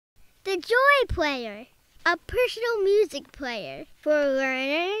The Joy Player, a personal music player for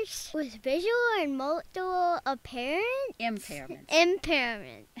learners with visual and motor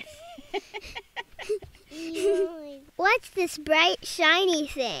impairment. What's this bright, shiny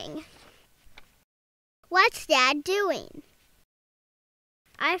thing? What's Dad doing?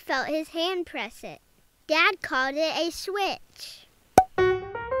 I felt his hand press it. Dad called it a switch.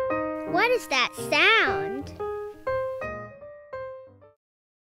 What is that sound?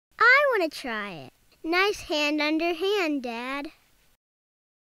 I want to try it. Nice hand under hand, Dad.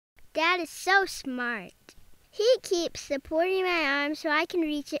 Dad is so smart. He keeps supporting my arm so I can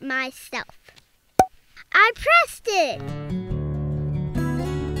reach it myself. I pressed it!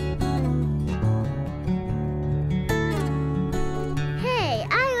 Hey,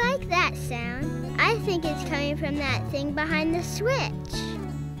 I like that sound. I think it's coming from that thing behind the switch.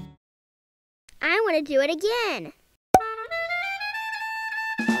 I want to do it again.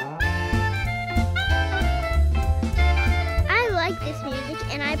 I like this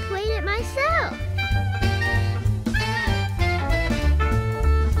music and I played it myself.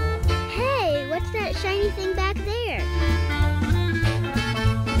 Hey, what's that shiny thing back there?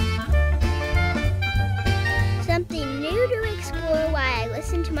 Something new to explore while I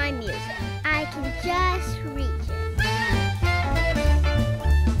listen to my music. I can just reach it.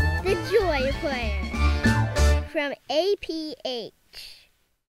 The Joy Player from APH.